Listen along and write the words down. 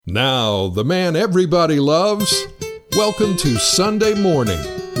Now, the man everybody loves, welcome to Sunday Morning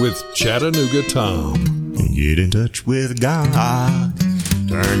with Chattanooga Tom. Get in touch with God.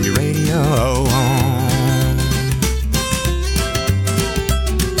 Turn your radio on.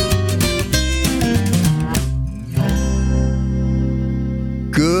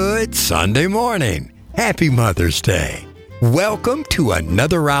 Good Sunday morning. Happy Mother's Day. Welcome to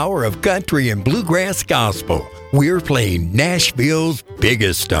another hour of country and bluegrass gospel. We're playing Nashville's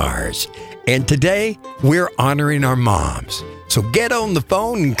biggest stars. And today, we're honoring our moms. So get on the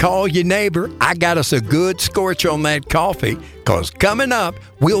phone and call your neighbor. I got us a good scorch on that coffee, because coming up,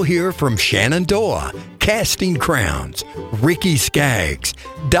 we'll hear from Shenandoah, Casting Crowns, Ricky Skaggs,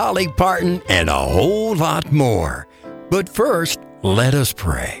 Dolly Parton, and a whole lot more. But first, let us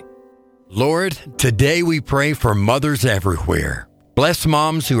pray. Lord, today we pray for mothers everywhere. Bless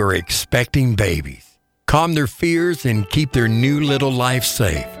moms who are expecting babies. Calm their fears and keep their new little life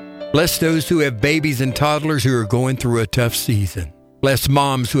safe. Bless those who have babies and toddlers who are going through a tough season. Bless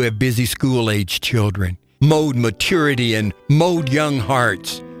moms who have busy school-aged children. Mold maturity and mold young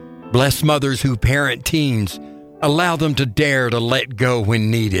hearts. Bless mothers who parent teens. Allow them to dare to let go when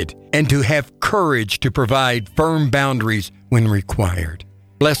needed and to have courage to provide firm boundaries when required.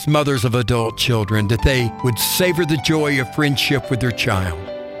 Bless mothers of adult children that they would savor the joy of friendship with their child.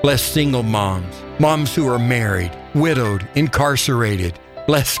 Bless single moms, moms who are married, widowed, incarcerated.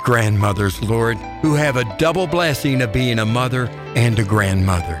 Bless grandmothers, Lord, who have a double blessing of being a mother and a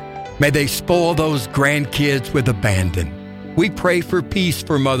grandmother. May they spoil those grandkids with abandon. We pray for peace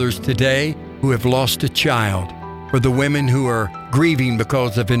for mothers today who have lost a child, for the women who are grieving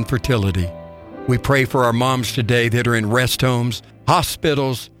because of infertility. We pray for our moms today that are in rest homes,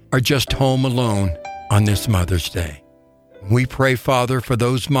 hospitals, or just home alone on this Mother's Day. We pray, Father, for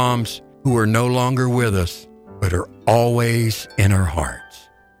those moms who are no longer with us, but are always in our hearts.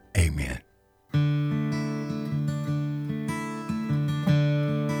 Amen.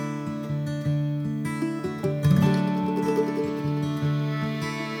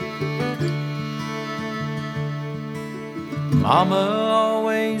 Mama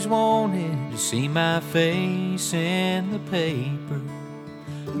always wanted to see my face in the paper.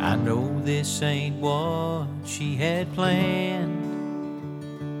 I know this ain't what she had planned.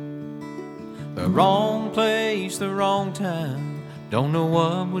 The wrong place, the wrong time. Don't know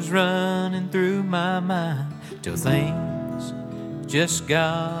what was running through my mind till things just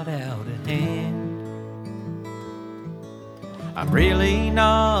got out of hand. I'm really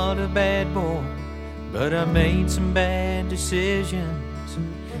not a bad boy, but I made some bad decisions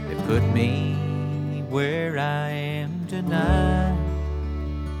that put me where I am tonight.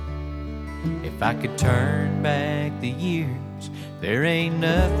 If I could turn back the years, there ain't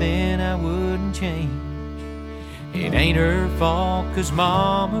nothing I wouldn't change. It ain't her fault, 'cause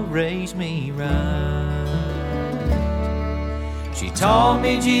Mama raised me right. She taught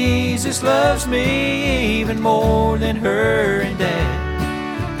me Jesus loves me even more than her and Dad.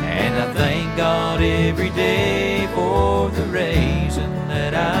 And I thank God every day for the raising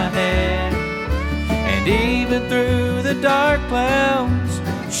that I had. And even through the dark clouds,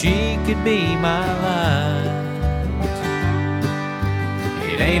 she could be my light.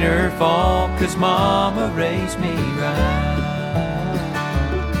 It ain't her fault, 'cause Mama raised me right.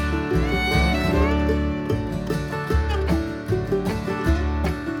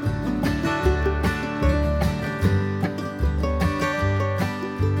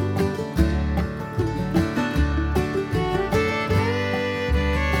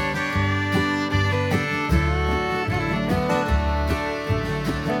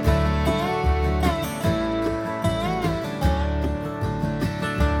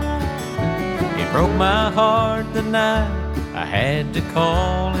 Broke my heart the night I had to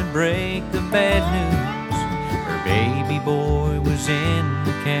call and break the bad news. Her baby boy was in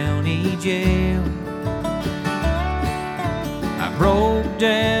the county jail. I broke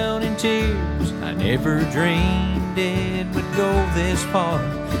down in tears. I never dreamed it would go this far.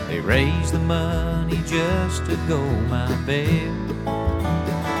 They raised the money just to go my bail.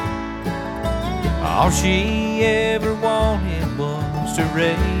 All she ever wanted was to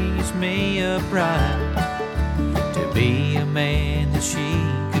raise me upright, to be a man that she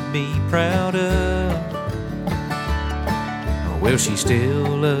could be proud of. Well, she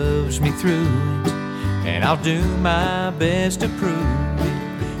still loves me through it, and I'll do my best to prove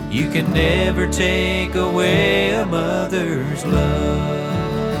it. You can never take away a mother's love.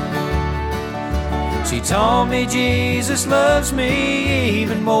 She taught me Jesus loves me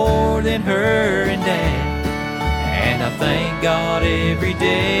even more than her and Dad. And I thank God every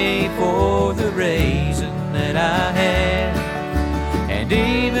day for the raising that I had. And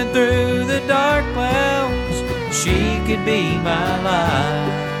And even through the dark clouds, she could be my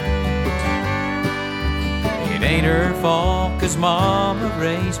light. It ain't her fault, 'cause Mama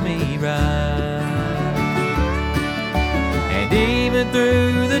raised me right. And even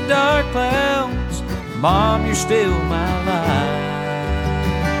through the dark clouds, Mom, you're still my light.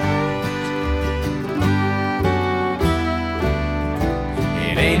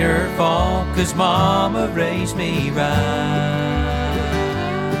 It ain't her fault, 'cause Mama raised me right.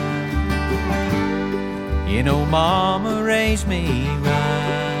 You know, Mama raised me right.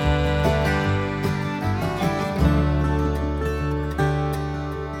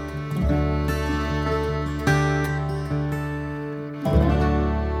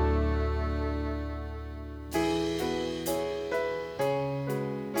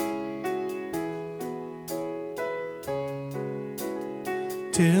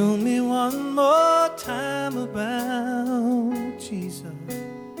 Tell me one more time about Jesus.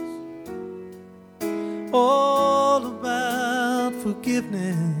 All about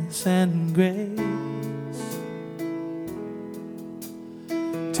forgiveness and grace.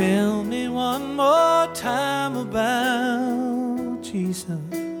 Tell me one more time about Jesus.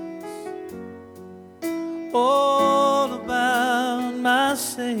 All about my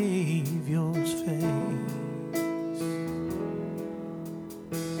Savior's face.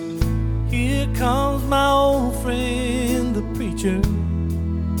 Here comes my old friend, the preacher.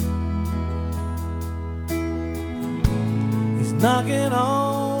 He's knocking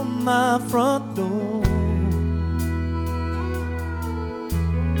on my front door.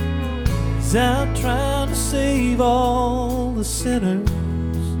 He's out trying to save all the sinners.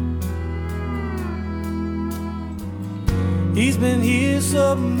 He's been here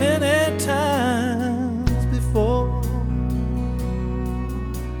so many times before.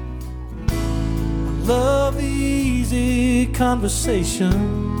 Love the easy conversation.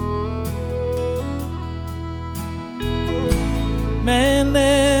 Man,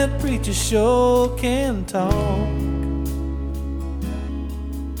 that preacher sure can talk.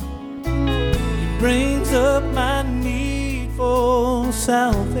 He brings up my need for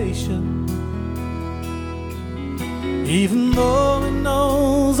salvation, even though he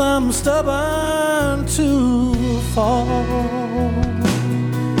knows I'm stubborn to fall.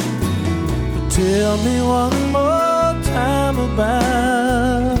 Tell me one more time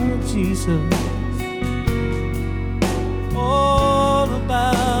about Jesus. All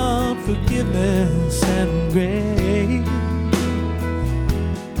about forgiveness and grace.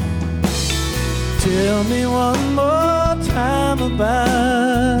 Tell me one more time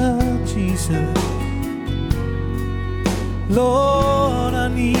about Jesus. Lord, I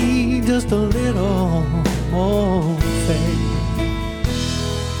need just a little more faith.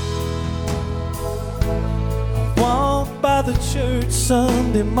 Walk by the church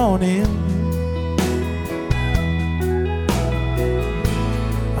Sunday morning.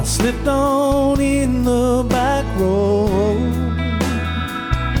 I slipped on in the back row.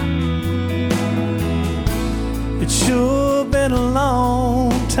 It's sure been a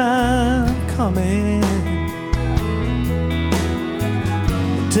long time coming.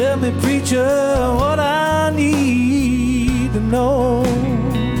 Tell me, preacher, what I need to know.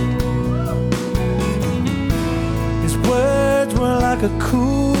 Words were like a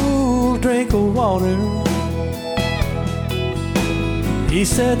cool drink of water. He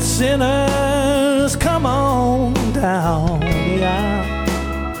said, sinners, come on down the aisle.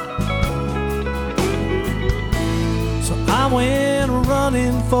 So I went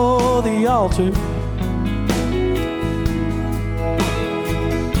running for the altar.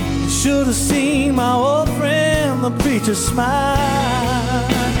 Should have seen my old friend, the preacher, smile.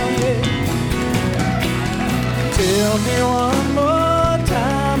 Tell me one more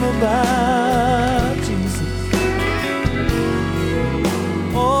time about Jesus.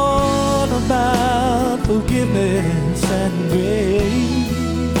 All about forgiveness and grace.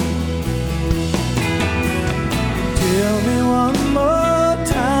 Tell me one more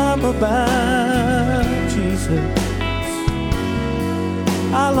time about Jesus.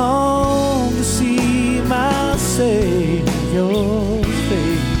 I long to see my Savior's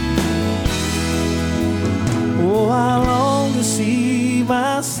face. Oh, I long to see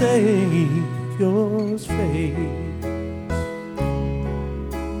my Savior's face.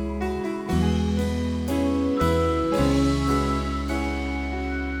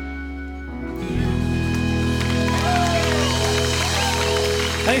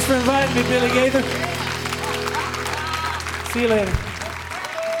 Thanks for inviting me, Billy Gaither. See you later.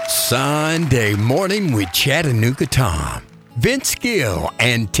 Sunday Morning with Chattanooga Tom. Vince Gill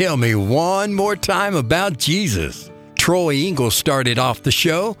and Tell Me One More Time About Jesus. Troy Ingalls started off the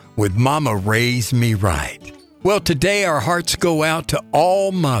show with Mama Raised Me Right. Well, today our hearts go out to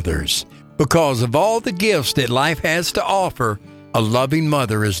all mothers. Because of all the gifts that life has to offer, a loving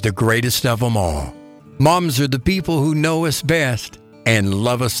mother is the greatest of them all. Moms are the people who know us best and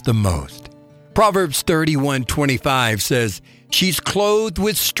love us the most. Proverbs 31:25 says, "She's clothed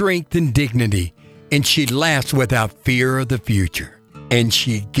with strength and dignity, and she laughs without fear of the future, and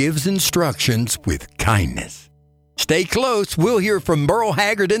she gives instructions with kindness." Stay close. We'll hear from Merle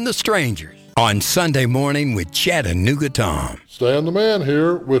Haggard and the Strangers on Sunday Morning with Chattanooga Tom. Stan the Man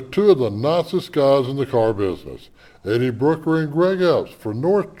here with two of the nicest guys in the car business, Eddie Brooker and Greg Epps for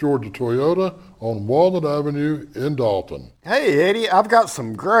North Georgia Toyota on Walnut Avenue in Dalton. Hey, Eddie, I've got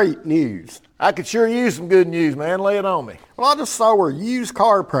some great news. I could sure use some good news, man. Lay it on me. Well, I just saw where used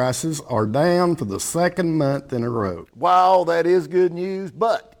car prices are down for the second month in a row. Wow, that is good news,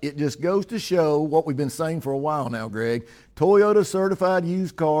 but it just goes to show what we've been saying for a while now, Greg. Toyota certified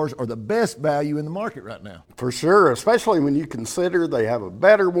used cars are the best value in the market right now. For sure, especially when you consider they have a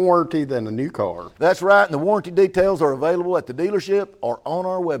better warranty than a new car. That's right, and the warranty details are available at the dealership or on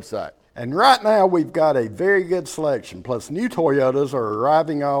our website. And right now we've got a very good selection, plus new Toyotas are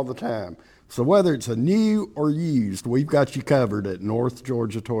arriving all the time. So whether it's a new or used, we've got you covered at North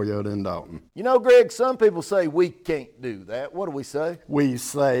Georgia Toyota in Dalton. You know, Greg, some people say we can't do that. What do we say? We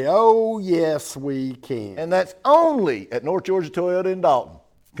say, oh, yes, we can. And that's only at North Georgia Toyota in Dalton.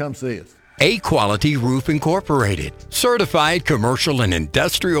 Come see us. A-Quality Roof Incorporated, certified commercial and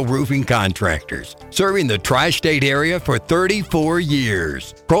industrial roofing contractors, serving the tri-state area for 34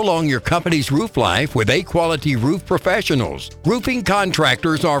 years. Prolong your company's roof life with A-Quality Roof Professionals, roofing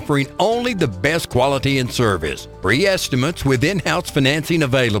contractors offering only the best quality and service. Free estimates with in-house financing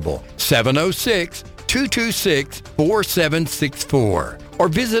available. 706-226-4764 or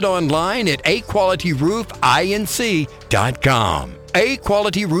visit online at aqualityroofinc.com.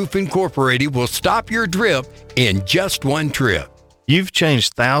 A-Quality Roof Incorporated will stop your drip in just one trip. You've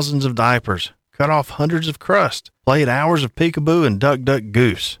changed thousands of diapers, cut off hundreds of crusts, played hours of peekaboo and duck, duck,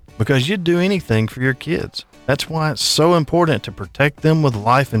 goose, because you'd do anything for your kids. That's why it's so important to protect them with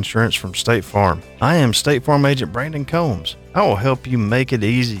life insurance from State Farm. I am State Farm Agent Brandon Combs. I will help you make it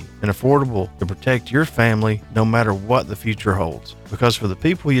easy and affordable to protect your family no matter what the future holds. Because for the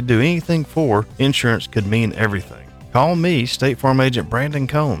people you do anything for, insurance could mean everything. Call me, State Farm Agent Brandon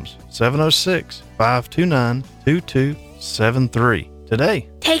Combs, 706-529-2273 today.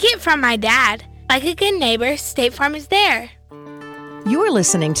 Take it from my dad. Like a good neighbor, State Farm is there. You're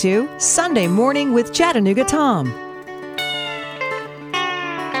listening to Sunday Morning with Chattanooga Tom.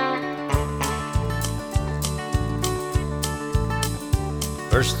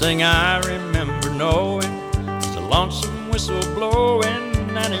 First thing I remember knowing was a lonesome whistle blowing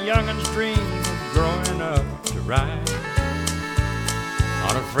and a youngin's dream of growing up to ride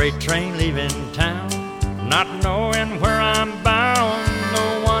on a freight train leaving town, not knowing where I'm bound.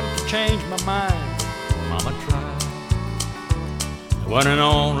 No one could change my mind. Mama tried. The one and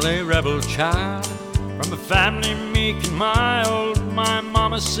only rebel child from a family meek and mild. My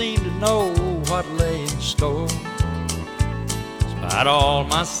mama seemed to know what lay in store. Despite all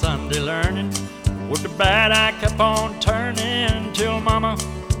my Sunday learning, with the bad I kept on turning till mama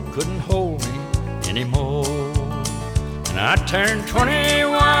couldn't hold me anymore. And I turned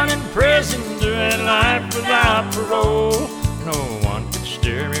 21 in prison, doing life without parole. No one could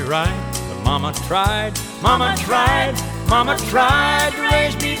steer me right, but mama tried, mama tried, mama tried to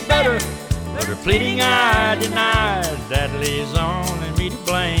raise me better. But her pleading I denied. That leaves only me to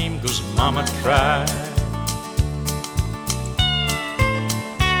blame, 'cause mama tried.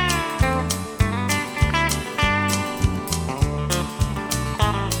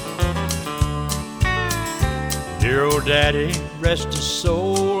 Dear old daddy, rest his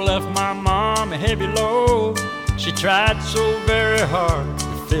soul, left my mom a heavy load. She tried so very hard to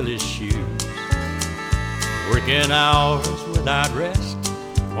fill his shoes, working hours without rest,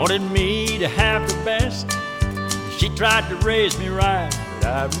 wanted me to have the best. She tried to raise me right, but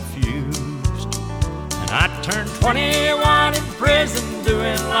I refused. And I turned 21 in prison,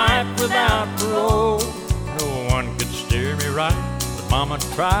 doing life without parole. No one could steer me right, but mama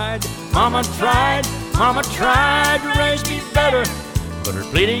tried, mama tried, mama tried to raise me better. But her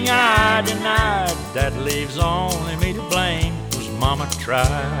pleading I denied. That leaves only me to blame, 'cause mama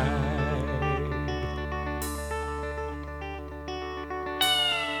tried.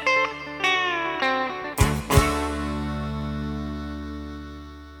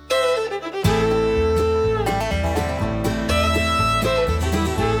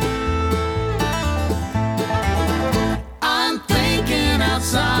 I'm thinking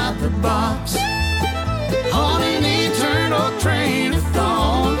outside the box, holding into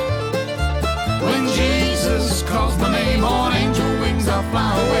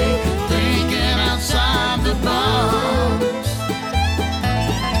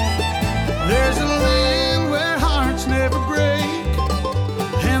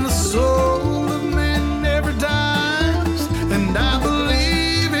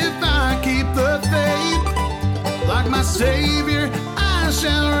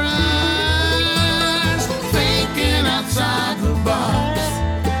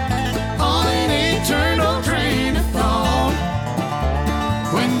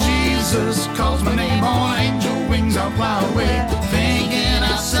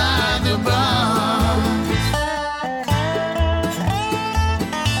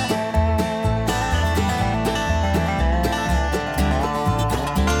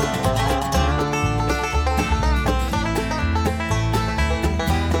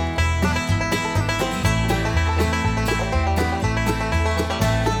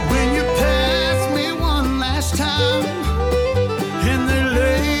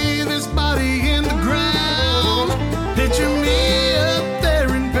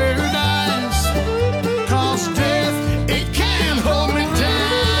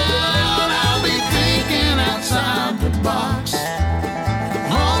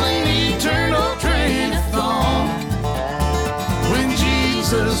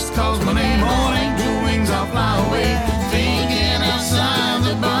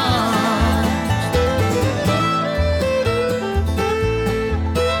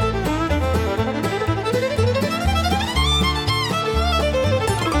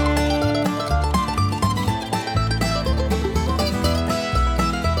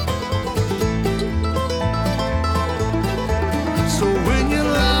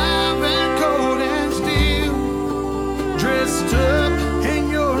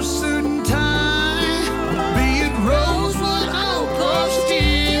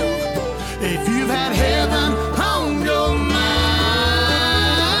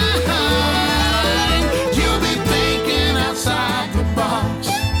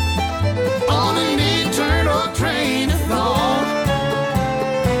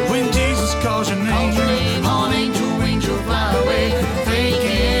calls your name. On angel wings you'll fly away.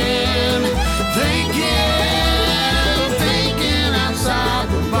 Thinking outside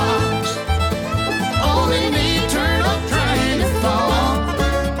the box. Only me turn up trying to fall.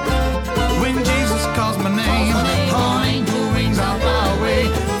 When Jesus calls my name, on angel wings I'll fly away.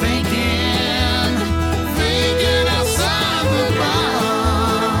 Thinking outside the box.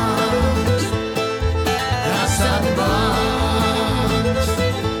 Outside the box.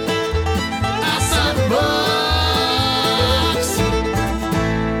 Outside the box.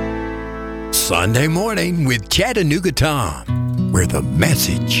 Sunday morning with Chattanooga Tom, where the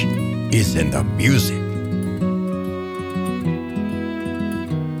message is in the music.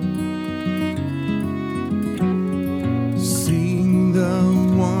 Sing the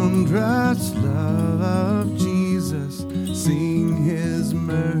wondrous love of Jesus. Sing his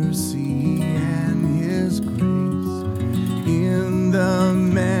mercy and his grace. In the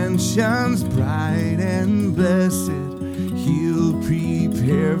mansions bright and blessed, he'll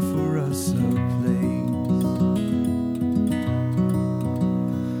prepare for us a place.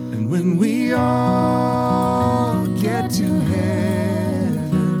 And when we all get to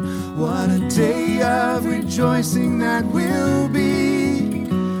heaven, what a day of rejoicing that will be.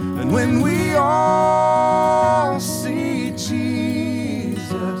 And when we all see Jesus,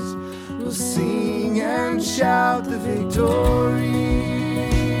 we'll sing and shout the victory.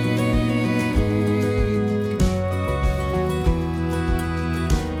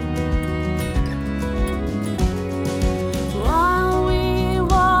 While we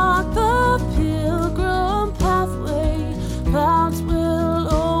walk the pilgrim pathway, clouds will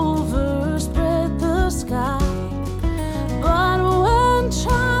overspread the sky. But when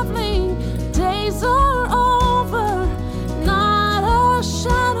traveling days are over, not a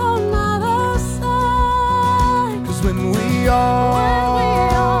shadow, not a sign. 'Cause when we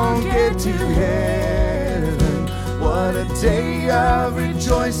all get to heaven, what a day of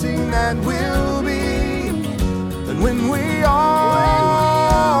rejoicing that will be. And when we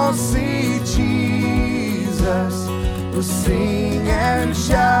all see Jesus, we'll sing and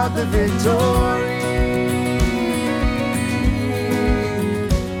shout the victory.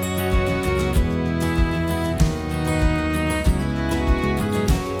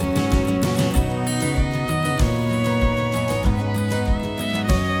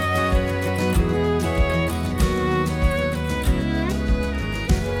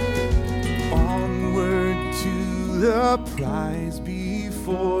 Onward to the prize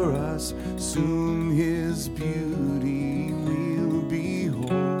before us, soon his beauty we'll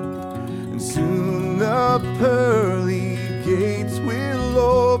behold, and soon the pearly gates will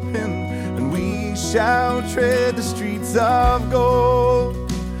open, and we shall tread the streets of gold.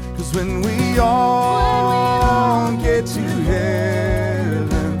 'Cause when we all get to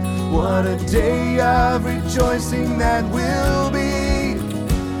heaven, what a day of rejoicing that will be.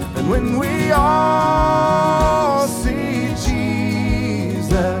 And when we all see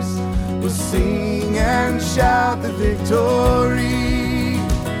Jesus, we'll sing and shout the victory.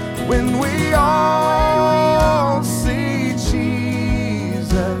 When we all see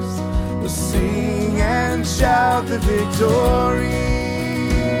Jesus, we'll sing and shout the victory.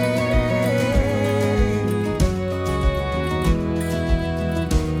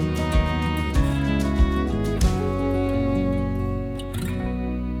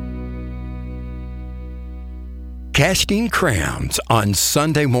 Casting Crowns on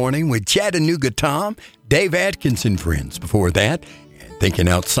Sunday morning with Chattanooga Tom, Dave Atkinson friends. Before that, thinking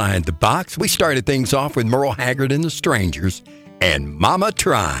outside the box, we started things off with Merle Haggard and the Strangers and Mama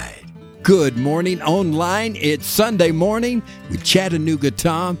Tried. Good morning online. It's Sunday morning with Chattanooga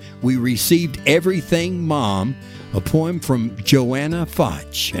Tom. We received Everything Mom, a poem from Joanna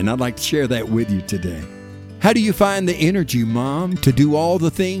Foch, and I'd like to share that with you today. How do you find the energy, Mom, to do all the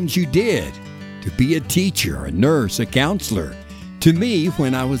things you did? To be a teacher, a nurse, a counselor. To me,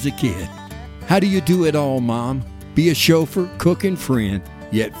 when I was a kid. How do you do it all, Mom? Be a chauffeur, cook, and friend,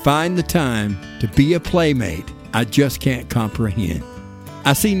 yet find the time to be a playmate I just can't comprehend.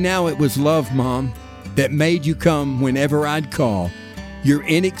 I see now it was love, Mom, that made you come whenever I'd call. Your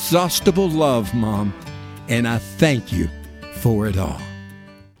inexhaustible love, Mom, and I thank you for it all.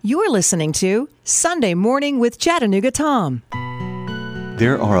 You're listening to Sunday Morning with Chattanooga Tom.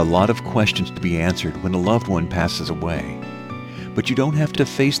 There are a lot of questions to be answered when a loved one passes away. But you don't have to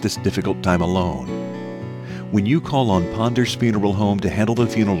face this difficult time alone. When you call on Ponders Funeral Home to handle the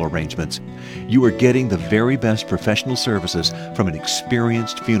funeral arrangements, you are getting the very best professional services from an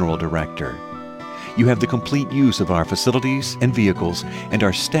experienced funeral director. You have the complete use of our facilities and vehicles, and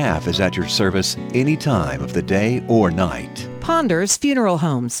our staff is at your service any time of the day or night. Ponders Funeral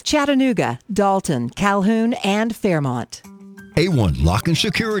Homes, Chattanooga, Dalton, Calhoun, and Fairmont. A1 Lock and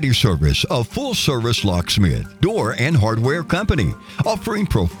Security Service, a full-service locksmith, door and hardware company, offering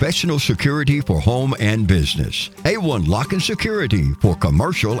professional security for home and business. A1 Lock and Security for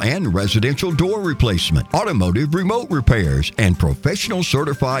commercial and residential door replacement, automotive remote repairs, and professional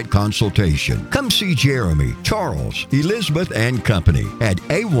certified consultation. Come see Jeremy, Charles, Elizabeth, and company at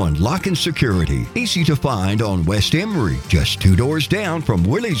A1 Lock and Security. Easy to find on West Emory, just 2 doors down from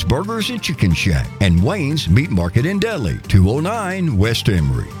Willie's Burgers and Chicken Shack, and Wayne's Meat Market in Deli, 209 West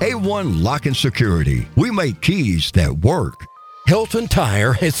Emory. A1 Lock and Security. We make keys that work. Hilton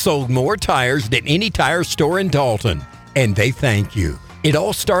Tire has sold more tires than any tire store in Dalton, and they thank you. It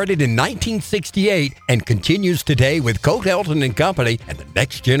all started in 1968 and continues today with Colt Hilton and Company and the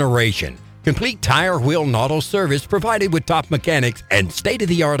next generation. Complete tire, wheel, and auto service provided with top mechanics and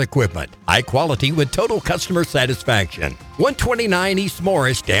state-of-the-art equipment. High quality with total customer satisfaction. 129 East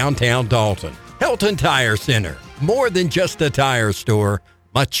Morris, downtown Dalton. Hilton Tire Center. More than just a tire store,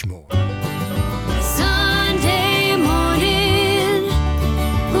 much more. Sunday morning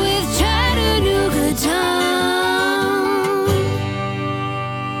with Chattanooga Tom.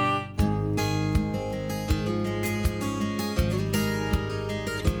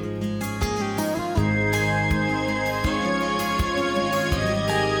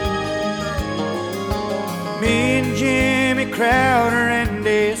 Me and Jimmy Crowder and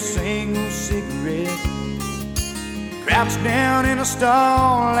a single cigarette, crouched down in a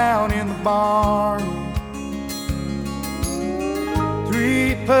stall out in the barn.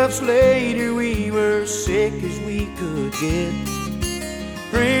 3 puffs later, we were sick as we could get,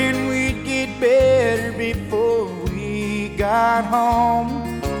 praying we'd get better before we got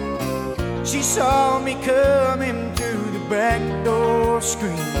home. She saw me coming through the back door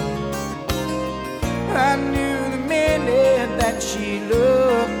screen. I knew the minute that she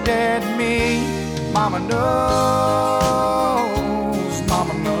looked at me. Mama knows,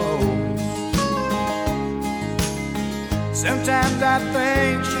 Mama knows. Sometimes I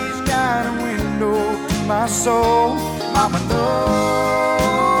think she's got a window to my soul. Mama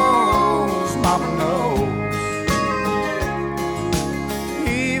knows, Mama knows.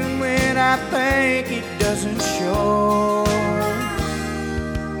 Even when I think it doesn't show,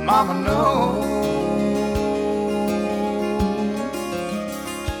 Mama knows.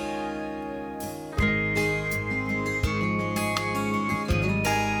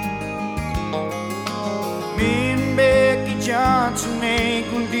 Johnson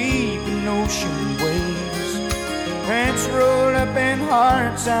ankle deep in ocean waves, pants rolled up and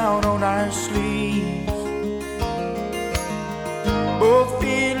hearts out on our sleeves, both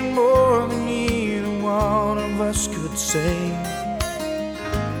feeling more than either one of us could say.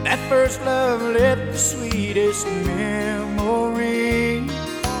 That first love left the sweetest memory.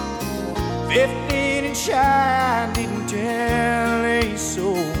 15 and shy, didn't tell a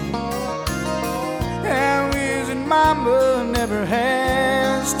soul. Mama never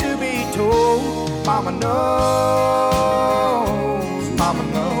has to be told. Mama knows, Mama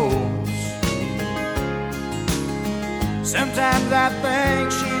knows. Sometimes I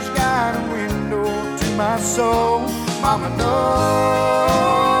think she's got a window to my soul. Mama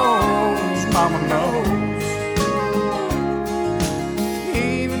knows, Mama knows.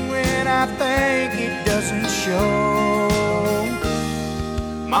 Even when I think it doesn't show,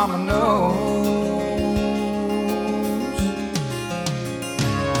 Mama knows.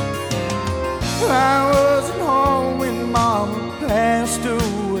 I wasn't home when Mama passed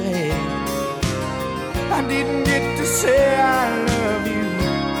away. I didn't get to say I love you,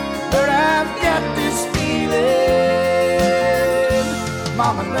 but I've got this feeling.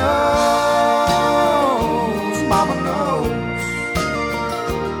 Mama knows, Mama knows.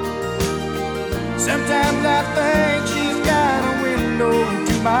 Sometimes I think she's got a window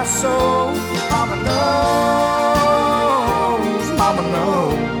to my soul. Mama knows, Mama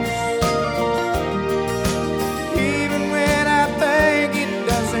knows.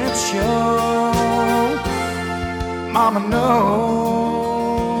 Show. Mama knows,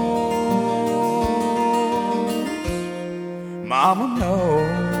 Mama knows.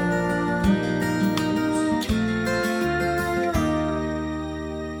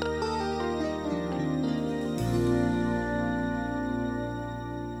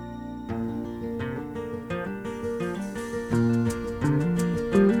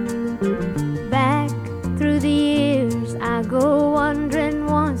 Back through the years I go wandering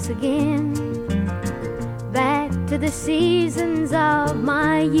once again, back to the seasons of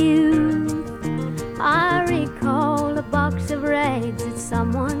my youth. I recall a box of rags that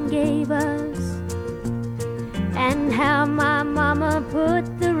someone gave us, and how my mama put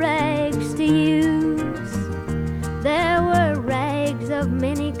the rags to use. There were rags of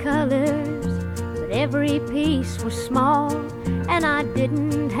many colors, but every piece was small, and I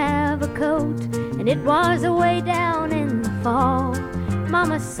didn't have a coat, and it was away down in the fall.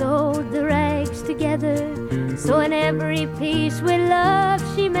 Mama sewed the rags together, so in every piece with love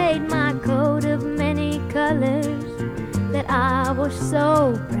she made my coat of many colors that I was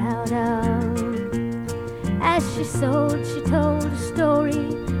so proud of. As she sewed, she told a story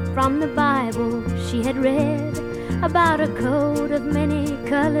from the Bible she had read about a coat of many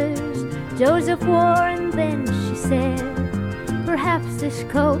colors Joseph wore, and then she said, perhaps this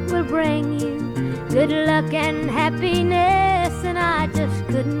coat will bring you good luck and happiness. And I just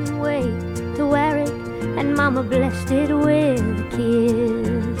couldn't wait to wear it, and Mama blessed it with a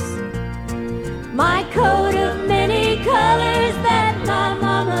kiss. My coat of many colors that my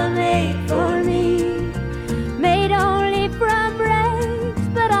mama made for me, made only from rags,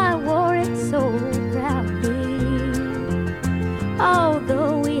 but I wore it so proudly.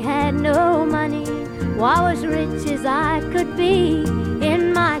 Although we had no money, I was rich as I could be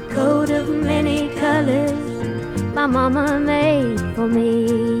in my coat of many colors my mama made for me.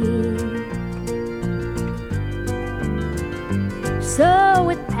 So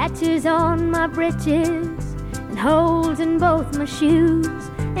with patches on my breeches and holes in both my shoes,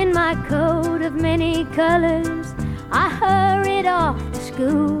 in my coat of many colors I hurried off to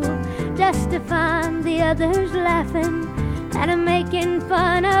school, just to find the others laughing and making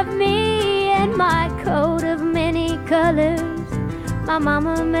fun of me in my coat of many colors my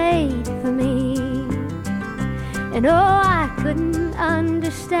mama made for me. And oh, I couldn't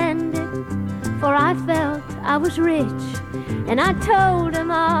understand it, for I felt I was rich, and I told them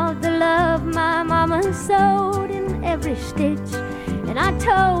all the love my mama sewed in every stitch. And I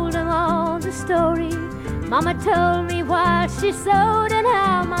told them all the story Mama told me while she sewed, and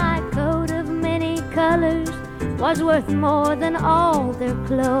how my coat of many colors was worth more than all their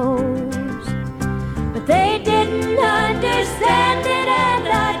clothes. But they didn't understand it, and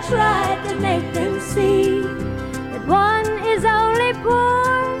I tried to make them see that one is only poor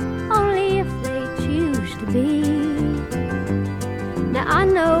only if they choose to be. Now I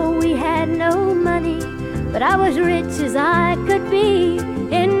know we had no money, but I was rich as I could be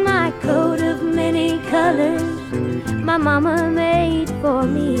in my coat of many colors my mama made for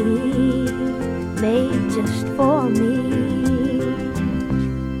me, made just for me.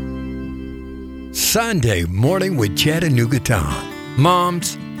 Sunday Morning with Chattanooga Tom.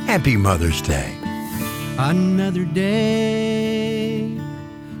 Moms, happy Mother's Day. Another day,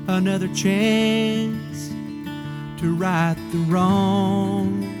 another chance to right the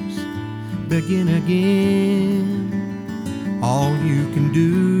wrongs, begin again. All you can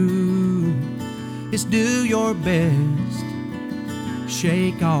do is do your best,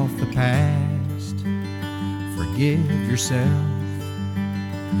 shake off the past, forgive yourself.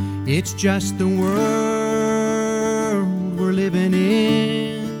 It's just the world we're living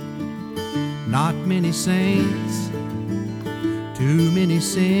in. Not many saints, too many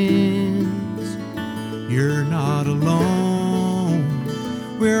sins. You're not alone,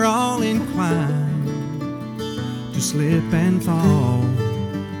 we're all inclined to slip and fall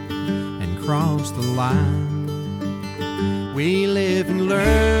and cross the line. We live and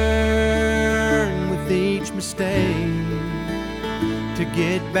learn with each mistake to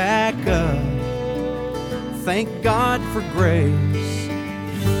get back up. Thank God for grace.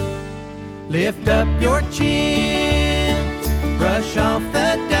 Lift up your chin, brush off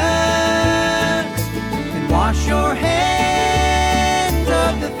the dust, and wash your hands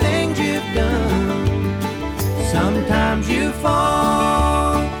of the things you've done. Sometimes you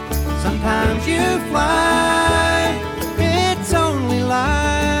fall, sometimes you fly. It's only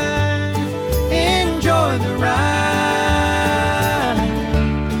life, enjoy the ride.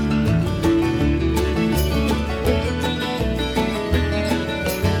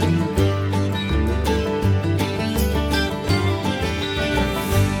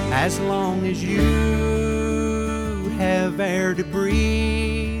 As long as you have air to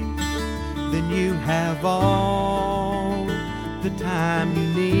breathe, then you have all the time you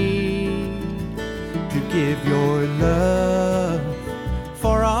need to give your love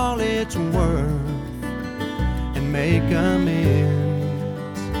for all it's worth and make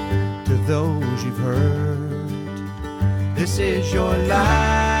amends to those you've hurt. This is your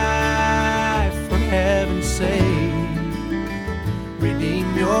life, for heaven's sake.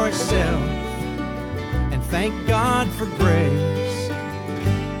 Redeem yourself and thank God for grace.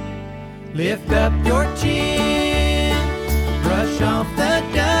 Lift up your chin, brush off the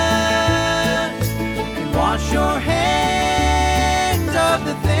dust, and wash your your hands of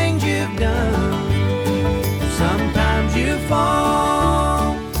the things you've done. Sometimes you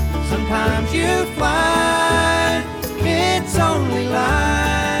fall, sometimes you fly. It's only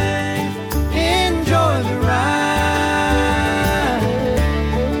life. Enjoy the ride.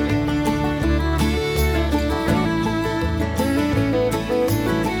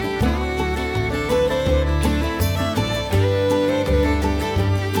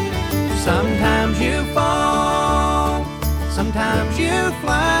 Sometimes you fall, sometimes you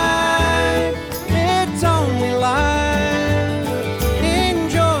fly. It's only life.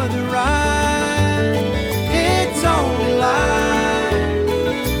 Enjoy the ride. It's only life.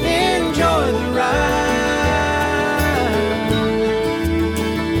 Enjoy the ride.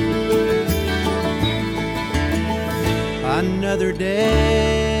 Another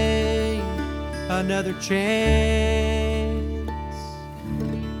day, another chance.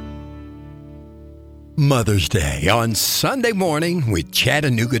 Mother's Day on Sunday Morning with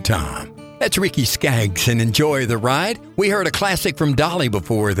Chattanooga Tom. That's Ricky Skaggs and Enjoy the Ride. We heard a classic from Dolly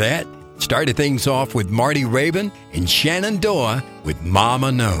before that. Started things off with Marty Raybon and Shenandoah with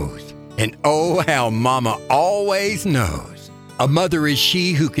Mama Knows. And oh, how Mama always knows. A mother is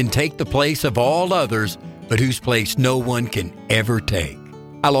she who can take the place of all others, but whose place no one can ever take.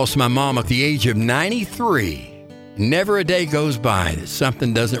 I lost my mom at the age of 93. Never a day goes by that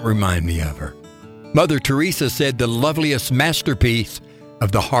something doesn't remind me of her. Mother Teresa said the loveliest masterpiece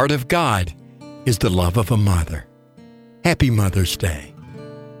of the heart of God is the love of a mother. Happy Mother's Day.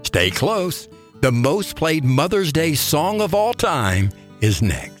 Stay close. The most played Mother's Day song of all time is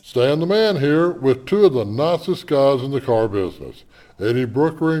next. Stan the Man here with two of the nicest guys in the car business. Eddie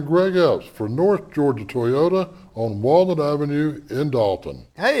Brooker and Greg Epps for North Georgia Toyota on Walnut Avenue in Dalton.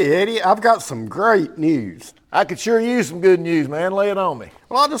 Hey, Eddie, I've got some great news. I could sure use some good news, man. Lay it on me.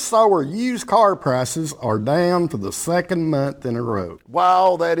 Well, I just saw where used car prices are down for the second month in a row.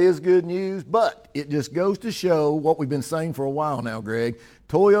 Wow, that is good news, but it just goes to show what we've been saying for a while now, Greg.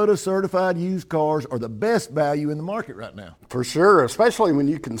 Toyota certified used cars are the best value in the market right now. For sure, especially when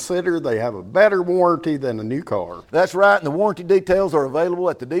you consider they have a better warranty than a new car. That's right, and the warranty details are available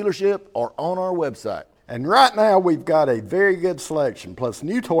at the dealership or on our website. And right now we've got a very good selection, plus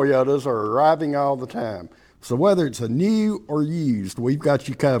new Toyotas are arriving all the time. So whether it's a new or used, we've got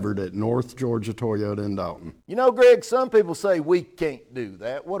you covered at North Georgia Toyota in Dalton. You know, Greg, some people say we can't do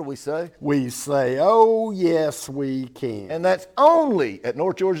that. What do we say? We say, oh, yes, we can. And that's only at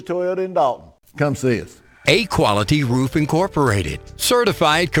North Georgia Toyota in Dalton. Come see us. A-Quality Roof Incorporated,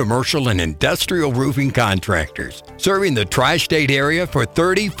 certified commercial and industrial roofing contractors, serving the tri-state area for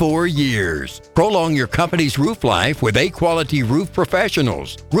 34 years. Prolong your company's roof life with A-Quality Roof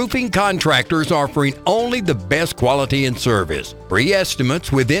Professionals, roofing contractors offering only the best quality and service. Free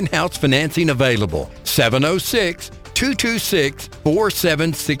estimates with in-house financing available.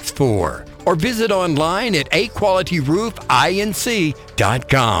 706-226-4764 or visit online at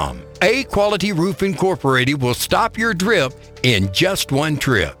aqualityroofinc.com. A-Quality Roof Incorporated will stop your drip in just one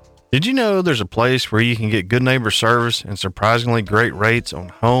trip. Did you know there's a place where you can get good neighbor service and surprisingly great rates on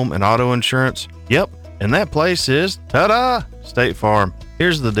home and auto insurance? Yep, and that place is, ta-da, State Farm.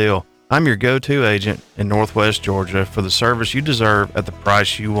 Here's the deal. I'm your go-to agent in Northwest Georgia for the service you deserve at the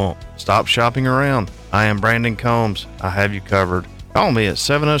price you want. Stop shopping around. I am Brandon Combs. I have you covered. Call me at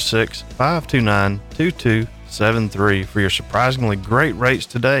 706-529-2273 for your surprisingly great rates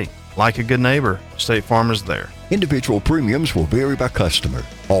today. Like a good neighbor, State Farm is there. Individual premiums will vary by customer.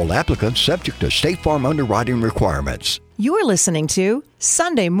 All applicants subject to State Farm underwriting requirements. You're listening to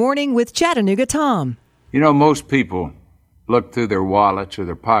Sunday Morning with Chattanooga Tom. You know, most people look through their wallets or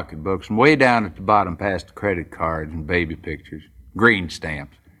their pocketbooks, and way down at the bottom past the credit cards and baby pictures, green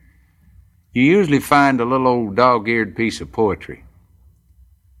stamps, you usually find a little old dog-eared piece of poetry.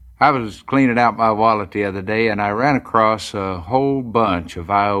 I was cleaning out my wallet the other day, and I ran across a whole bunch of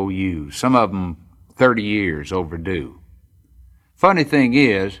IOUs, some of them 30 years overdue. Funny thing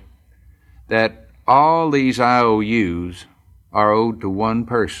is that all these IOUs are owed to one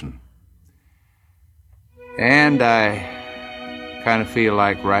person. And I kind of feel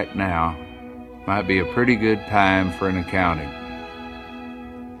like right now might be a pretty good time for an accounting.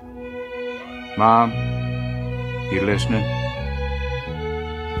 Mom, you listening?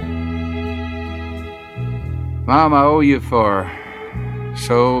 Mom, I owe you for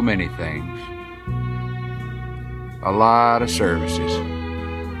so many things. A lot of services.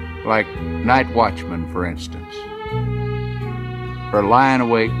 Like night watchman, for instance. For lying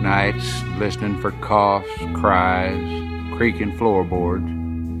awake nights, listening for coughs, cries, creaking floorboards,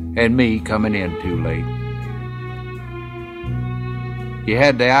 and me coming in too late. You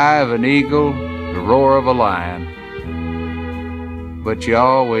had the eye of an eagle the roar of a lion, but you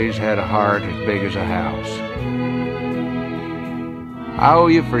always had a heart as big as a house. I owe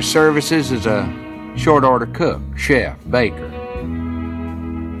you for services as a short order cook, chef, baker,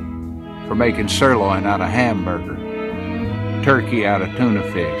 for making sirloin out of hamburger, turkey out of tuna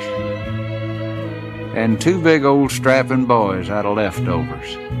fish, and 2 big old strapping boys out of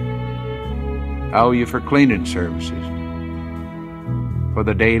leftovers. I owe you for cleaning services, for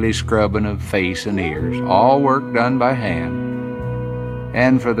the daily scrubbing of face and ears, all work done by hand,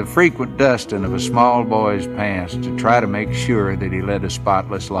 and for the frequent dusting of a small boy's pants to try to make sure that he led a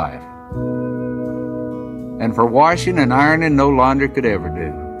spotless life, and for washing and ironing no laundry could ever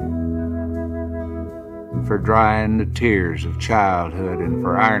do, and for drying the tears of childhood, and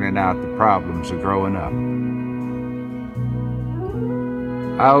for ironing out the problems of growing up.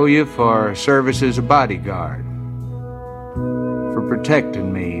 I owe you for service as a bodyguard, for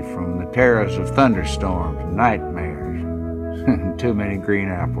protecting me from the terrors of thunderstorms and nightmares and too many green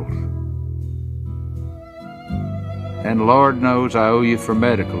apples. And Lord knows I owe you for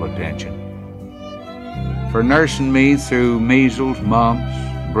medical attention, for nursing me through measles, mumps,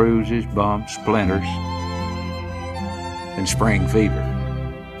 bruises, bumps, splinters, and spring fever.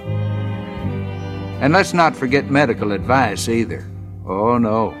 And let's not forget medical advice either. Oh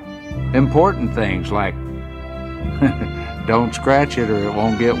no, important things like don't scratch it or it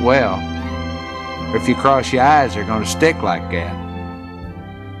won't get well. Or if you cross your eyes, they're going to stick like that.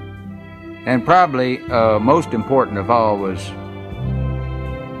 And probably most important of all was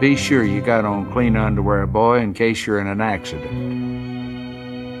be sure you got on clean underwear, boy, in case you're in an accident.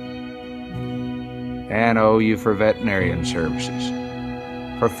 And I owe you for veterinarian services,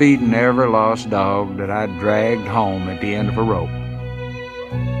 for feeding every lost dog that I dragged home at the end of a rope,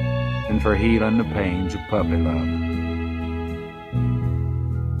 and for healing the pains of puppy love.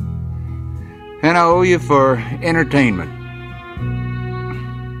 And I owe you for entertainment.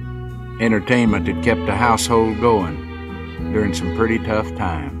 Entertainment that kept the household going during some pretty tough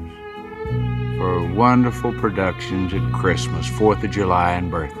times. For wonderful productions at Christmas, 4th of July,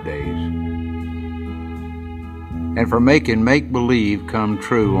 and birthdays. And for making make-believe come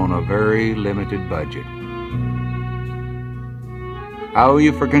true on a very limited budget. I owe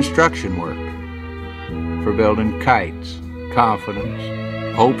you for construction work, for building kites, confidence,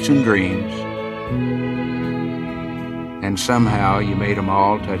 hopes and dreams, and somehow you made them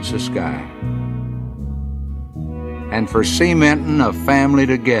all touch the sky. And for cementing a family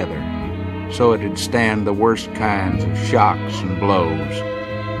together so it'd stand the worst kinds of shocks and blows,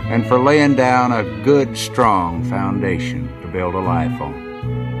 and for laying down a good, strong foundation to build a life on.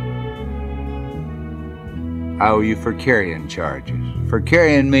 I owe you for carrying charges, for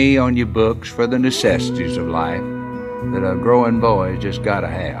carrying me on your books for the necessities of life that a growing boy just gotta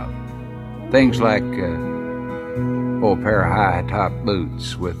have. Things like a pair of high-top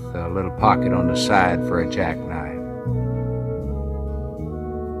boots with a little pocket on the side for a jackknife.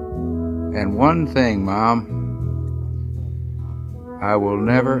 And one thing, Mom, I will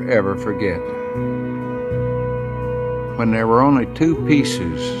never ever forget. When there were only 2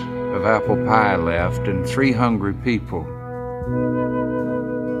 pieces of apple pie left and 3 hungry people,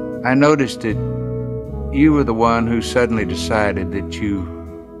 I noticed that you were the one who suddenly decided that you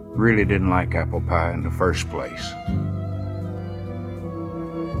really didn't like apple pie in the first place.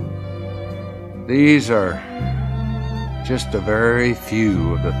 These are just a very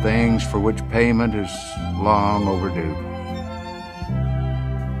few of the things for which payment is long overdue.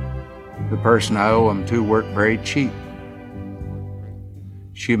 The person I owe them to worked very cheap.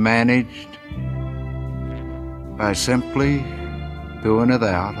 She managed by simply doing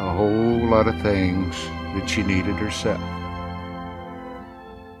without a whole lot of things that she needed herself.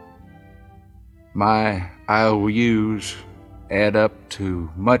 My IOUs add up to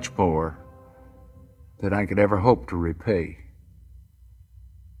much more than I could ever hope to repay.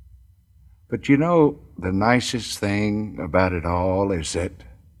 But you know, the nicest thing about it all is that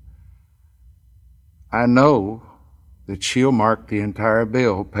I know that she'll mark the entire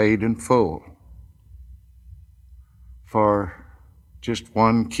bill paid in full for just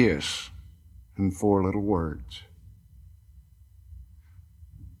one kiss and 4 little words.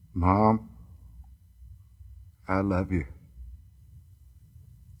 Mom, I love you.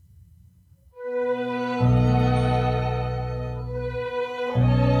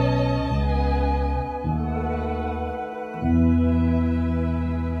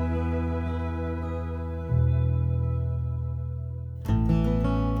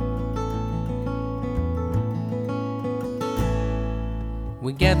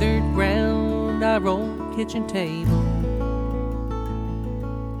 We gathered round our old kitchen table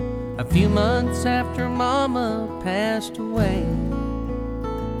A few months after Mama passed away,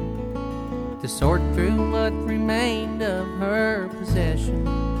 to sort through what remained of her possessions,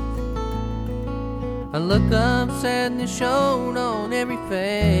 a look of sadness showed on every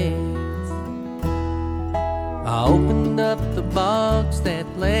face. I opened up the box that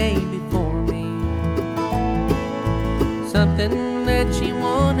lay before me, something that she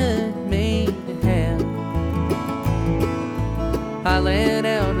wanted me to have. I let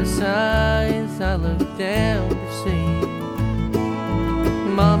out a sigh as I looked down to see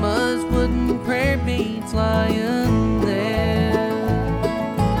Mama's wooden prayer beads lying there.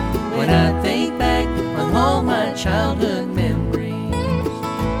 When I think back on all my childhood memories,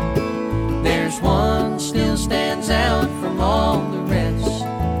 there's one still stands out from all the rest.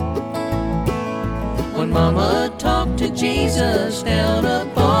 When Mama talked to Jesus down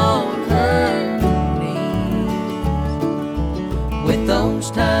upon her knees, with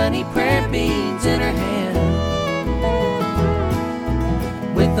those tiny prayer beads in her hand,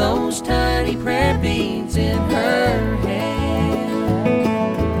 with those tiny prayer beads in her hand.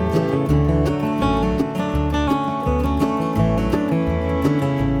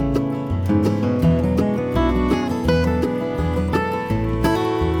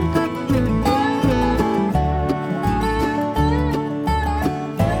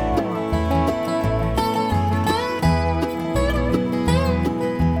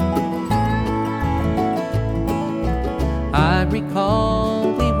 I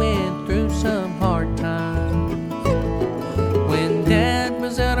recall we went through some hard times when Dad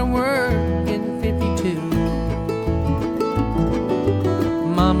was out of work in 52.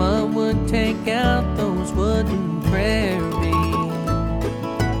 Mama would take out those wooden prayer beads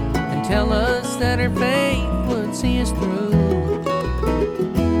and tell us that her faith would see us through.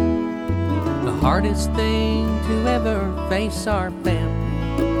 The hardest thing to ever face our family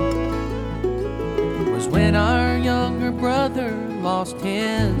was when our younger brother lost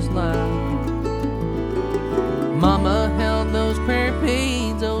his life. Mama held those prayer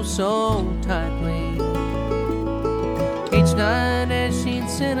beads oh so tightly each night as she'd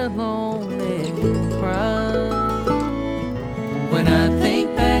sit alone and cry. When I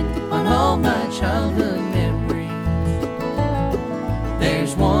think back on all my childhood memories,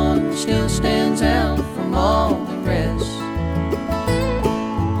 there's one still stands out from all the rest.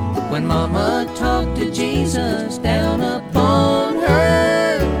 When Mama talked to Jesus down upon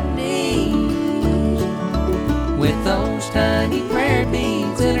her knees, with those tiny prayer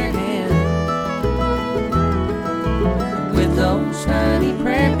beads in her hand, with those tiny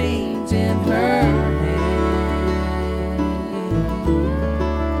prayer beads in her hand.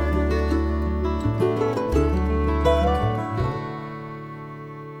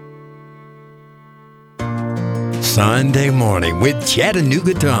 Sunday morning with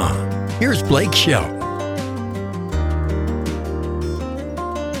Chattanooga Tom. Here's Blake Shelton.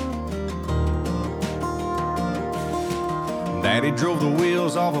 Daddy drove the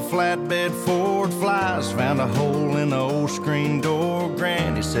wheels off a flatbed Ford. Flies found a hole in the old screen door.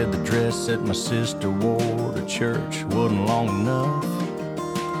 Granny said the dress that my sister wore to church wasn't long enough.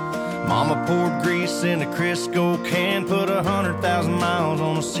 Mama poured grease in a Crisco can, put 100,000 miles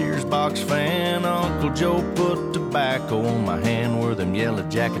on a Sears box fan. Uncle Joe put tobacco on my hand where them yellow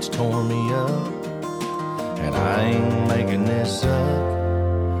jackets tore me up. And I ain't making this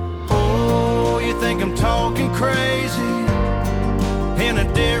up. Oh, you think I'm talking crazy? In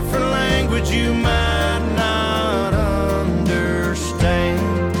a different language you might not understand.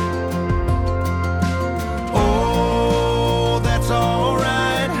 Oh, that's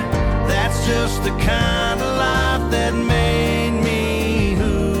alright. That's just the kind of life that made me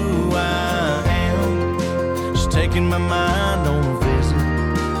who I am. Just taking my mind on a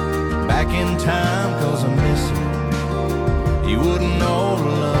visit back in time, 'cause I miss it. You wouldn't know to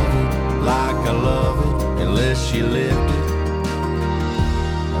love it like I love it unless you lived it.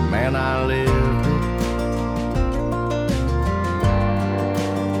 Man, I lived it.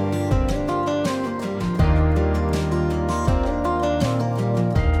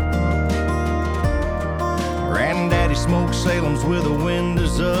 Granddaddy smoked Salem's with the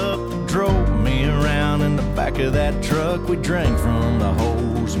windows up. Drove me around in the back of that truck. We drank from the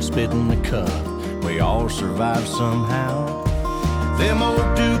hose and spit in the cup. We all survived somehow. Them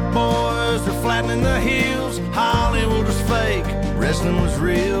old Duke boys were flattening the heels. Hollywood was fake, wrestling was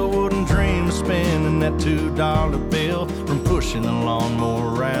real. Wouldn't dream of spending that $2 bill from pushing a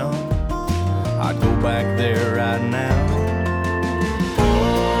lawnmower around. I'd go back there right now.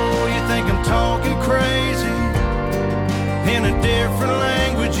 Oh, you think I'm talking crazy? In a different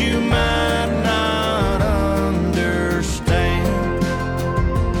language you might not understand.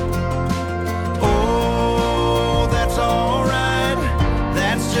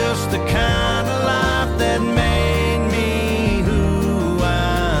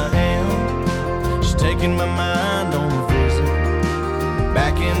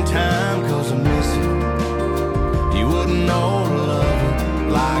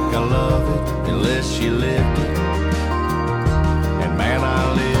 she lived it. And man,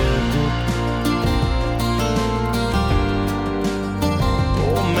 I lived it.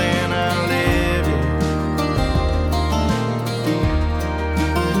 Oh man, I lived it.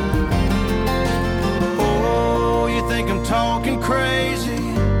 Oh, you think I'm talking crazy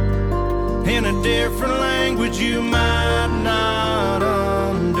in a different language you might not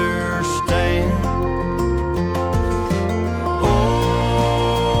understand.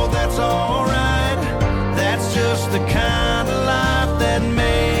 Oh, that's alright. That's just the kind of life that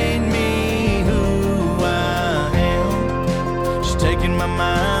made me who I am. Just taking my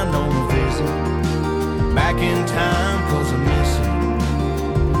mind on a visit back in time, 'cause I miss it.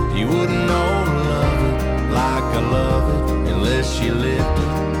 You wouldn't know to love it like I love it unless you lived it.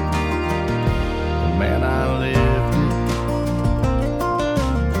 Man, I lived it.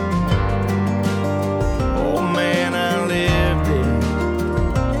 Oh man, I lived it.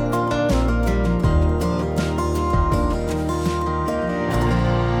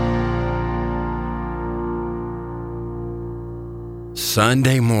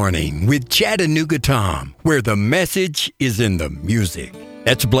 Sunday morning with Chattanooga Tom, where the message is in the music.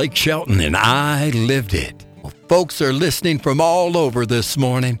 That's Blake Shelton and I Lived It. Folks are listening from all over this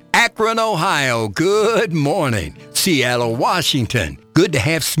morning. Akron, Ohio, good morning. Seattle, Washington, good to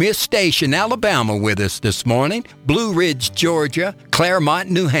have Smith Station, Alabama with us this morning. Blue Ridge, Georgia, Claremont,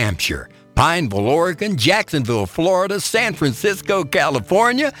 New Hampshire, Pineville, Oregon, Jacksonville, Florida, San Francisco,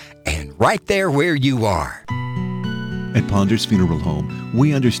 California, and right there where you are. At Ponders Funeral Home,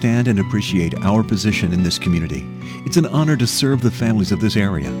 we understand and appreciate our position in this community. It's an honor to serve the families of this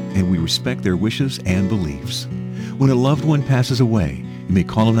area, and we respect their wishes and beliefs. When a loved one passes away, you may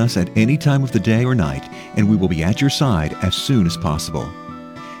call on us at any time of the day or night, and we will be at your side as soon as possible.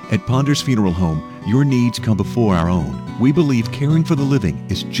 At Ponders Funeral Home, your needs come before our own. We believe caring for the living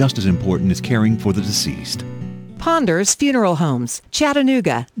is just as important as caring for the deceased. Ponders Funeral Homes,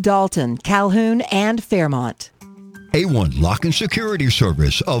 Chattanooga, Dalton, Calhoun, and Fairmont. A1 Lock and Security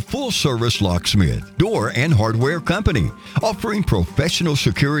Service, a full-service locksmith, door and hardware company, offering professional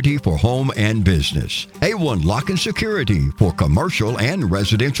security for home and business. A1 Lock and Security for commercial and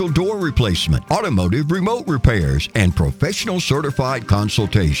residential door replacement, automotive remote repairs, and professional certified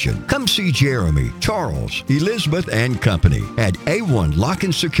consultation. Come see Jeremy, Charles, Elizabeth, and company at A1 Lock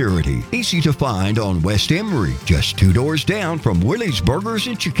and Security. Easy to find on West Emory, just 2 doors down from Willie's Burgers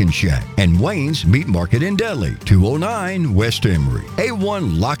and Chicken Shack, and Wayne's Meat Market in Delhi, 209 West Emory.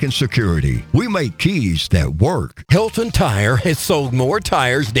 A1 Lock and Security. We make keys that work. Hilton Tire has sold more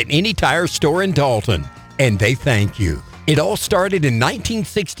tires than any tire store in Dalton, and they thank you. It all started in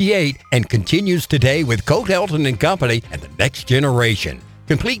 1968 and continues today with Coat Hilton and Company and the next generation.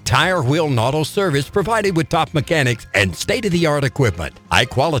 Complete tire, wheel, and auto service provided with top mechanics and state-of-the-art equipment. High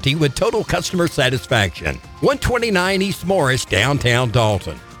quality with total customer satisfaction. 129 East Morris, downtown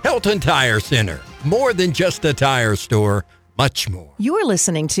Dalton. Hilton Tire Center. More than just a tire store, much more. You're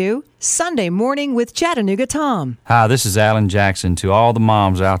listening to Sunday Morning with Chattanooga Tom. Hi, this is Alan Jackson. To all the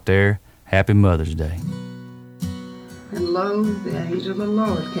moms out there, happy Mother's Day. And lo, the angel of the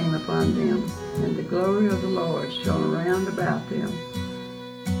Lord came upon them, and the glory of the Lord shone round about them.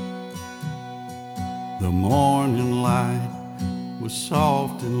 The morning light was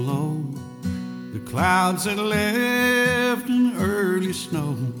soft and low. The clouds had left an early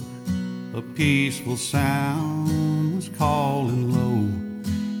snow. A peaceful sound was calling low.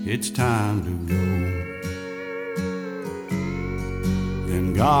 It's time to go.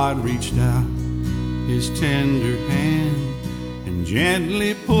 Then God reached out his tender hand and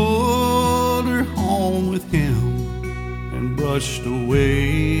gently pulled her home with him, and brushed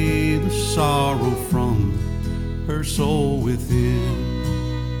away the sorrow from her soul within.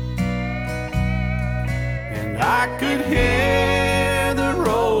 And I could hear the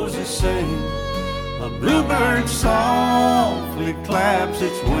roses sing, a bluebird softly claps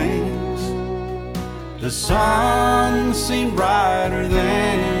its wings. The sun seemed brighter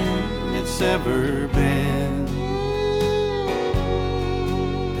than it's ever been,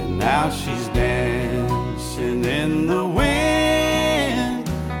 and now she's dancing in the wind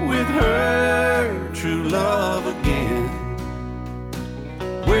with her true love again,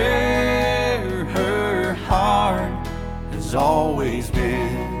 where her heart has always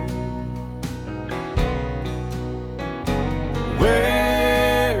been,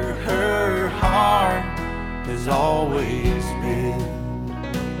 where her heart has always been.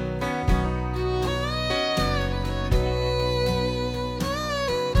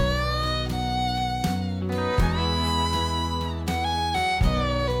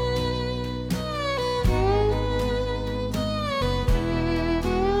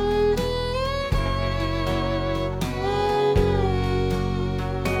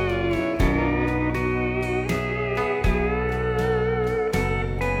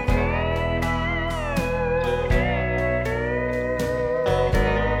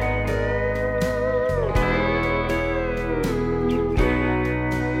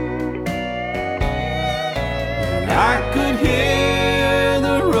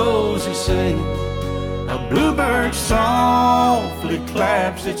 bird softly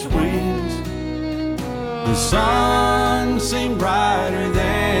claps its wings. The sun seemed brighter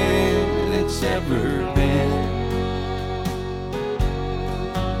than it's ever been.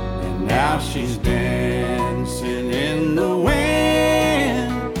 And now she's dancing in the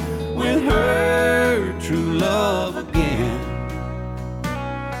wind with her true love again,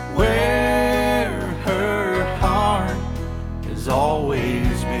 where her heart has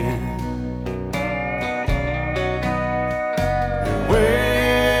always been.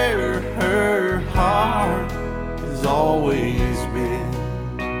 Where her heart has always been.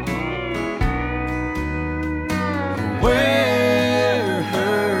 Where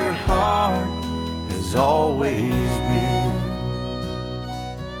her heart has always been.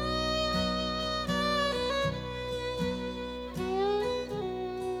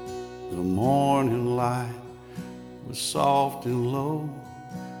 The morning light was soft and low.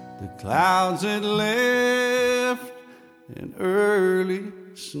 The clouds had left an early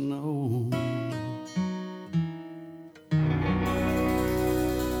snow.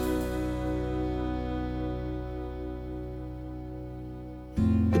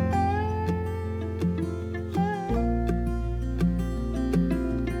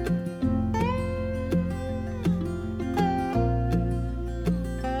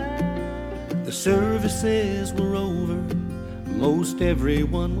 The services were over, most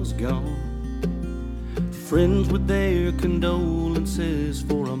everyone was gone. Friends with their condolences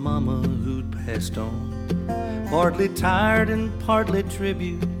for a mama who'd passed on. Partly tired and partly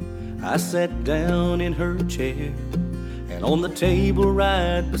tribute, I sat down in her chair, and on the table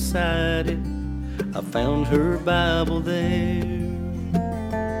right beside it, I found her Bible there.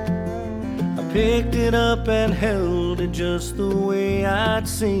 I picked it up and held it just the way I'd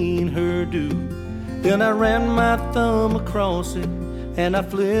seen her do. Then I ran my thumb across it and I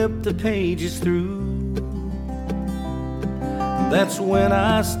flipped the pages through. That's when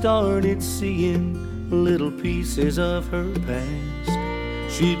I started seeing little pieces of her past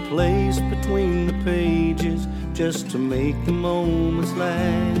she'd placed between the pages just to make the moments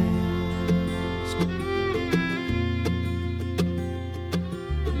last.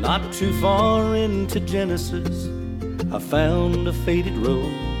 Not too far into Genesis, I found a faded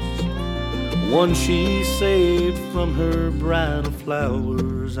rose, one she saved from her bridal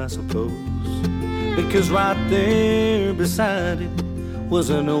flowers, I suppose. Because right there beside it was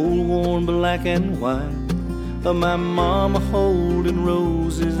an old worn black and white of my mama holding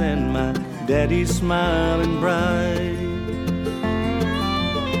roses and my daddy smiling bright.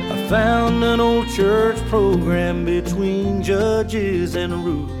 I found an old church program between Judges and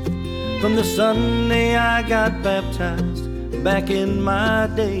Ruth from the Sunday I got baptized back in my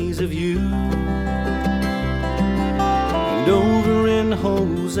days of youth. And over in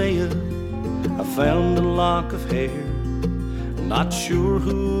Hosea I found a lock of hair, not sure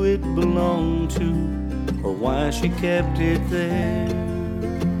who it belonged to or why she kept it there.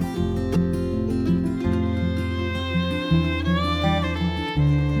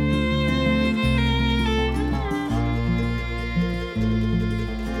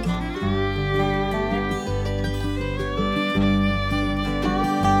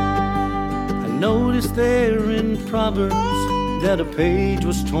 I noticed there in Proverbs that a page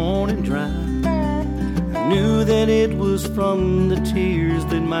was torn and dry. I knew that it was from the tears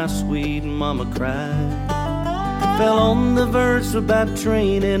that my sweet mama cried. I fell on the verse about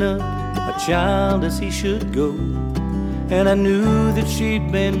training up a child as he should go, and I knew that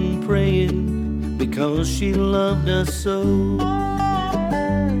she'd been praying because she loved us so.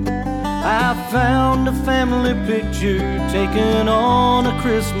 I found a family picture taken on a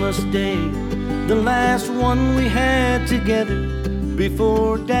Christmas day, the last one we had together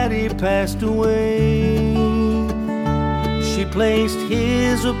before Daddy passed away. She placed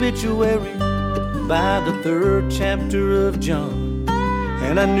his obituary by the 3rd chapter of John,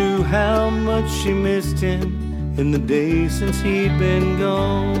 and I knew how much she missed him in the days since he'd been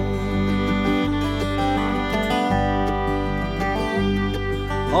gone.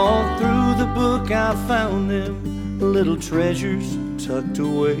 All through the book I found them little treasures tucked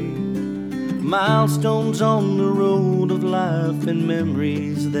away, milestones on the road of life and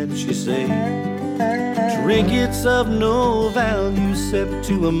memories that she saved. Trinkets of no value except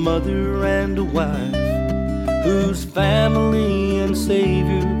to a mother and a wife whose family and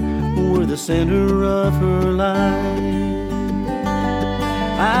Savior were the center of her life.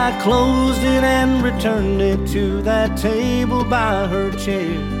 I closed it and returned it to that table by her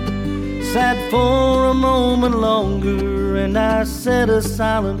chair, sat for a moment longer and I said a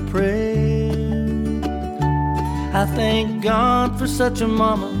silent prayer. I thank God for such a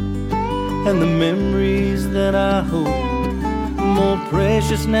mama and the memories that I hold, more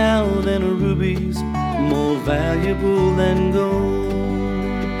precious now than rubies, more valuable than gold.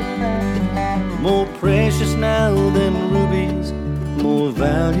 More precious now than rubies, more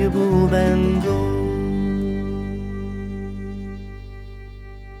valuable than gold.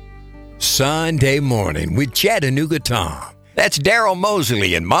 Sunday Morning with Chattanooga Tom. That's Daryl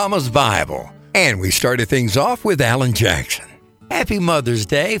Mosley in Mama's Bible. And we started things off with Alan Jackson. Happy Mother's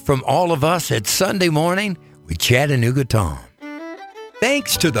Day from all of us at Sunday Morning with Chattanooga Tom.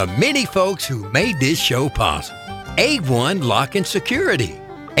 Thanks to the many folks who made this show possible. A1 Lock and Security,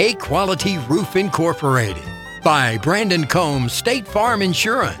 A Quality Roof Incorporated, by Brandon Combs State Farm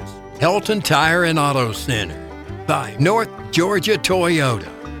Insurance, Helton Tire and Auto Center, by North Georgia Toyota,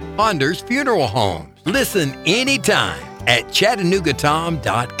 Honder's Funeral Homes. Listen anytime at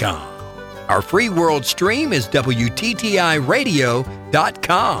ChattanoogaTom.com. Our free world stream is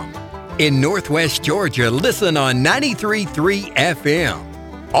WTTIRadio.com. In Northwest Georgia, listen on 93.3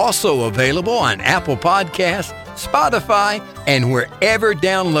 FM. Also available on Apple Podcasts, Spotify, and wherever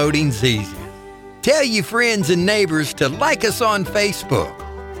downloading's easiest. Tell your friends and neighbors to like us on Facebook.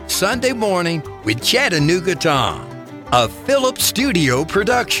 Sunday Morning with Chattanooga Tom, a Phillips Studio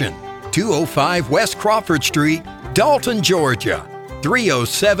production. 205 West Crawford Street, Dalton, Georgia,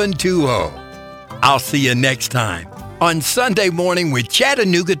 30720. I'll see you next time on Sunday Morning with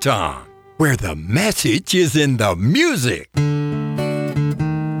Chattanooga Tom, where the message is in the music.